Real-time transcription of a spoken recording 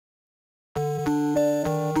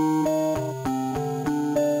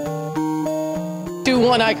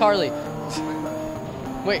One iCarly.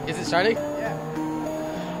 Wait, is it starting? Yeah.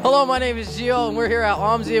 Hello, my name is Gio, and we're here at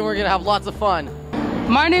OMSI, and we're gonna have lots of fun.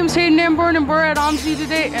 My name's Hayden Amborn, and we're at OMSI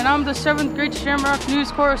today, and I'm the 7th grade Shamrock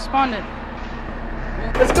news correspondent.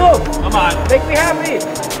 Let's go! Come on. Make me happy!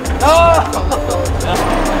 Oh!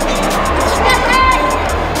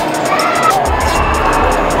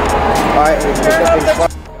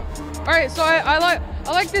 Alright, so I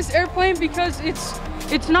like this airplane because it's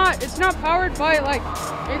not powered by like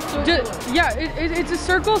it's a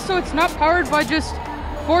circle, so it's not powered by just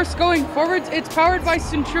force going forwards. It's powered by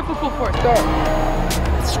centrifugal force.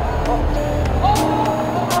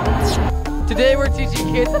 Today we're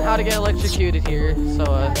teaching kids on how to get electrocuted here. So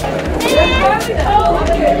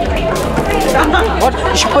What?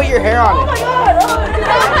 You should put your hair on it.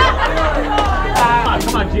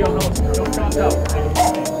 Come on, Gio, no.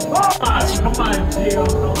 Come on, Gio,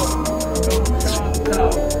 no.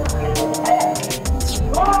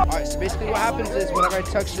 Alright, so basically what happens is whenever I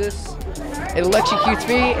touch this, it electrocutes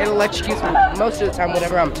me. It electrocutes me most of the time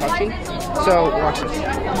whenever I'm touching. So watch this.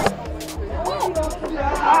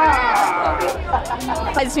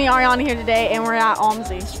 It's me, Ariana, here today, and we're at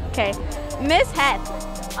OMSI. Okay, Miss Heth.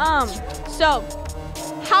 So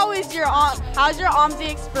how's your OMSI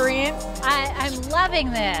experience? I'm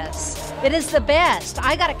loving this. It is the best.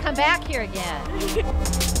 I got to come back here again.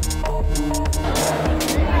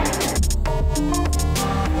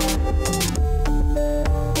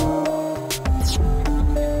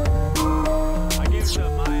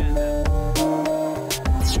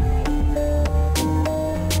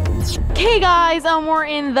 Hey guys, we're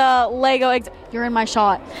in the Lego you're in my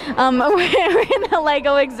shot. We're in the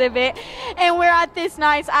Lego exhibit, and we're at this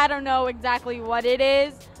nice, I don't know exactly what it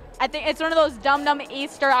is. I think it's one of those dumb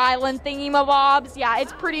Easter Island thingy-mabobs. Yeah,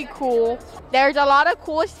 it's pretty cool. There's a lot of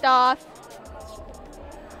cool stuff.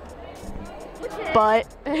 But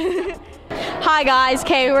hi guys,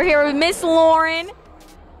 okay, we're here with Miss Lauren.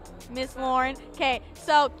 Miss Lauren. Okay,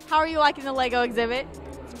 so how are you liking the Lego exhibit?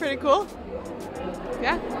 It's pretty cool.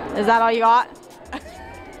 Yeah. Is that all you got?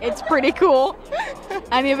 It's pretty cool.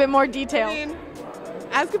 I need a bit more detail. I mean,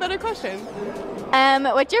 ask a better question.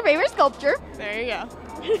 What's your favorite sculpture? There you go.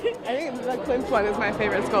 I think the Klimt one is my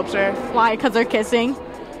favorite sculpture. Why? Because they're kissing?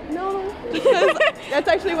 No, because that's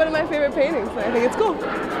actually one of my favorite paintings. So I think it's cool.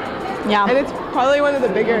 Yeah. And it's probably one of the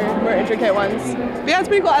bigger, more intricate ones. But yeah, it's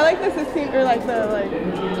pretty cool. I like this scene, or like that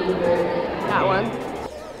one.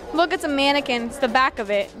 Look, it's a mannequin. It's the back of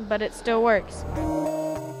it, but it still works.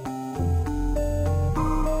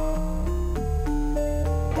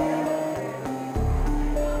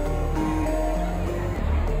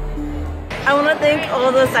 I want to thank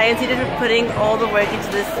all the science teachers for putting all the work into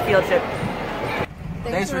this field trip.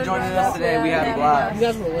 Thanks for joining us today. We had a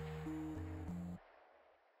blast.